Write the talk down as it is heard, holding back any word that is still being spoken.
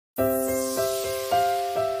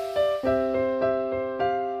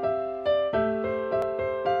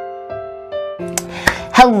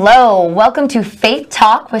Hello, welcome to Faith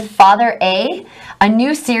Talk with Father A, a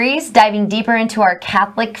new series diving deeper into our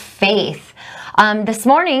Catholic faith. This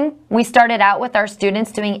morning, we started out with our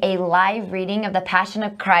students doing a live reading of the Passion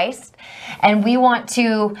of Christ, and we want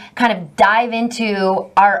to kind of dive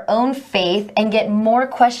into our own faith and get more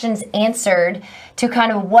questions answered to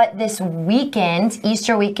kind of what this weekend,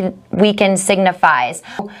 Easter weekend signifies.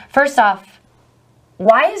 First off,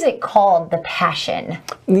 why is it called the Passion?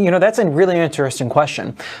 You know, that's a really interesting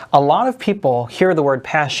question. A lot of people hear the word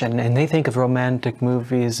passion and they think of romantic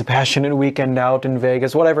movies, a passionate weekend out in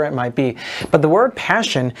Vegas, whatever it might be. But the word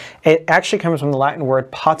passion, it actually comes from the Latin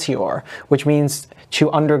word patior, which means to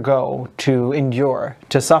undergo, to endure,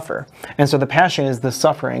 to suffer. And so the passion is the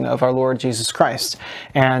suffering of our Lord Jesus Christ.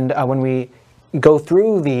 And when we go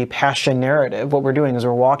through the passion narrative, what we're doing is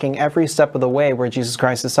we're walking every step of the way where Jesus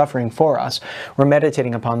Christ is suffering for us. We're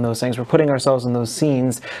meditating upon those things. We're putting ourselves in those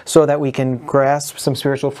scenes so that we can grasp some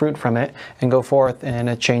spiritual fruit from it and go forth in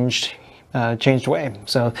a changed way.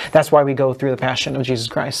 So that's why we go through the Passion of Jesus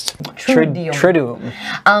Christ. Triduum.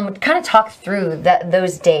 Kind of talk through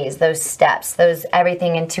those days, those steps,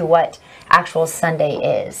 everything into what actual Sunday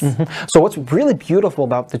is. So what's really beautiful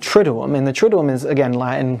about the Triduum, and the Triduum is, again,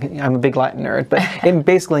 Latin. I'm a big Latin nerd, but it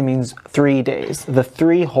basically means 3 days, the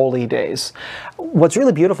 3 holy days. What's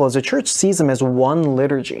really beautiful is the church sees them as one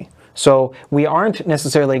liturgy. So we aren't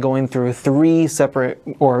necessarily going through 3 separate,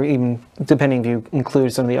 or even, depending if you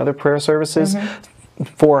include some of the other prayer services,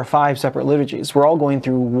 4 or 5 separate liturgies. We're all going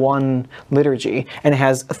through one liturgy, and it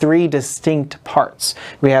has 3 distinct parts.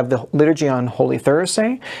 We have the liturgy on Holy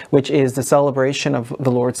Thursday, which is the celebration of the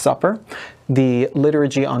Lord's Supper. The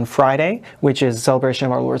liturgy on Friday, which is the celebration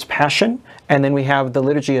of our Lord's Passion. And then we have the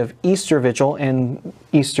liturgy of Easter Vigil and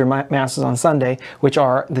Easter Masses on Sunday, which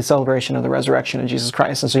are the celebration of the resurrection of Jesus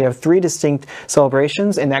Christ. And so you have 3 distinct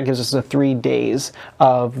celebrations, and that gives us the 3 days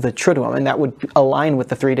of the Triduum. And that would align with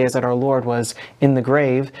the 3 days that our Lord was in the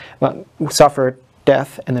grave, suffered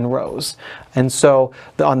death, and then rose. And so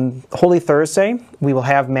on Holy Thursday, we will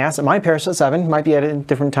have Mass at my parish at 7. Might be at a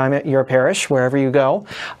different time at your parish, wherever you go.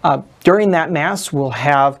 During that Mass, we'll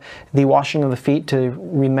have the washing of the feet to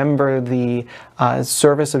remember the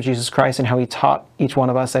service of Jesus Christ and how He taught each one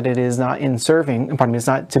of us that it is not in serving, pardon me, it's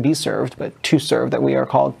not to be served, but to serve, that we are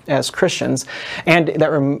called as Christians. And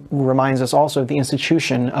that reminds us also of the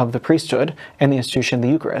institution of the priesthood and the institution of the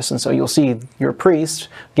Eucharist. And so you'll see your priest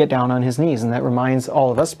get down on his knees, and that reminds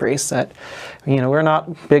all of us priests that, you know, we're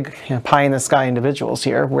not big pie-in-the-sky individuals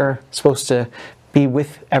here. We're supposed to be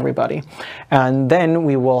with everybody. And then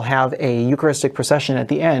we will have a Eucharistic procession at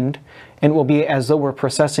the end, and it will be as though we're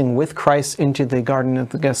processing with Christ into the Garden of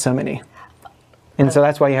Gethsemane. And so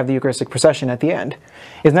that's why you have the Eucharistic procession at the end.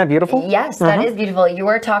 Isn't that beautiful? Yes, that is beautiful. You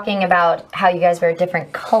were talking about how you guys wear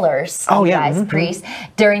different colors, priests,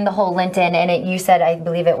 during the whole Lenten, and you said, I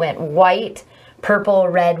believe it went white, purple,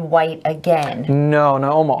 red, white again. No,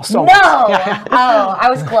 almost. No! Oh, I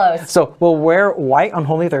was close. So we'll wear white on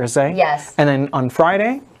Holy Thursday. Yes. And then on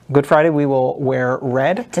Friday, Good Friday, we will wear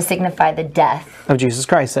red. To signify the death of Jesus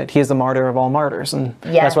Christ, that He is the martyr of all martyrs. And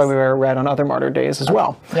that's why we wear red on other martyr days as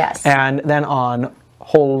well. Yes. And then on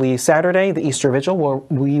Holy Saturday, the Easter Vigil,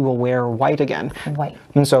 we will wear white again. White.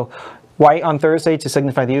 And so white on Thursday to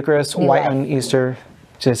signify the Eucharist, white on Easter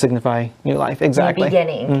to signify new life. Exactly. New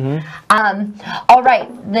beginning. All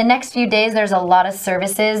right. The next few days, there's a lot of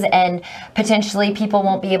services, and potentially people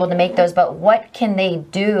won't be able to make those, but what can they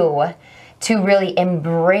do to really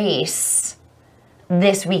embrace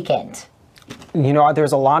this weekend? You know,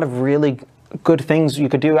 there's a lot of really good things you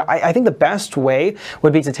could do. I think the best way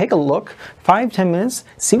would be to take a look, 5-10 minutes,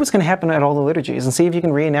 see what's going to happen at all the liturgies, and see if you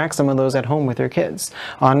can reenact some of those at home with your kids.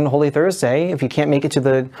 On Holy Thursday, if you can't make it to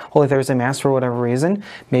the Holy Thursday Mass for whatever reason,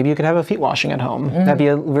 maybe you could have a feet washing at home. That'd be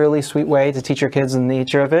a really sweet way to teach your kids the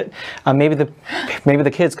nature of it. Maybe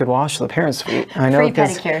the kids could wash the parents' feet. I know, free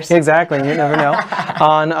pedicures. Exactly, you never know.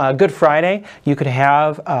 On Good Friday, you could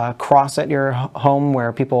have a cross at your home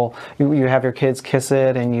where you have your kids kiss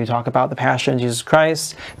it and you talk about the Passion of Jesus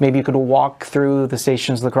Christ. Maybe you could walk through the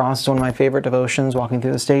Stations of the Cross. It's one of my favorite devotions, walking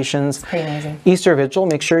through the stations. Pretty amazing. Easter Vigil,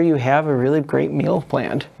 make sure you have a really great meal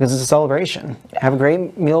planned, because it's a celebration. Have a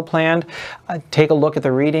great meal planned. Take a look at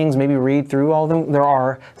the readings, maybe read through all of them. There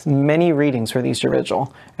are many readings for the Easter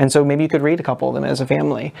Vigil, and so maybe you could read a couple of them as a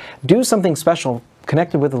family. Do something special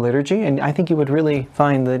connected with the liturgy, and I think you would really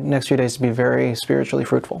find the next few days to be very spiritually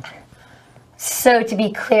fruitful. So to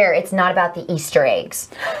be clear, it's not about the Easter eggs.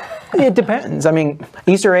 It depends. I mean,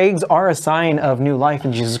 Easter eggs are a sign of new life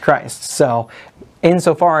in Jesus Christ. So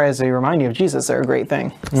insofar as they remind you of Jesus, they're a great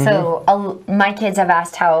thing. So my kids have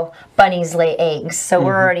asked how bunnies lay eggs, so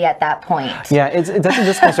we're already at that point. Yeah, that's a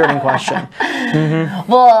disconcerting question.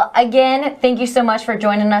 Well, again, thank you so much for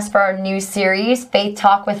joining us for our new series, Faith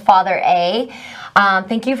Talk with Father A.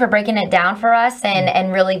 Thank you for breaking it down for us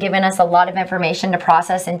and really giving us a lot of information to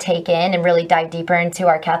process and take in and really dive deeper into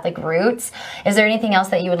our Catholic roots. Is there anything else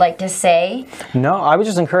that you would like to say? No, I would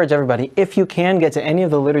just encourage everybody, if you can get to any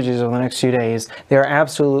of the liturgies over the next few days, they're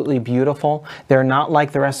absolutely beautiful. They're not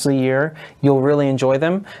like the rest of the year. You'll really enjoy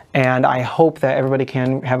them, and I hope that everybody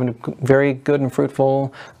can have a very good and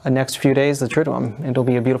fruitful next few days, the Triduum. It'll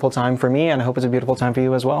be a beautiful time for me, and I hope it's a beautiful time for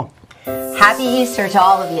you as well. Happy Easter to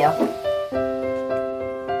all of you.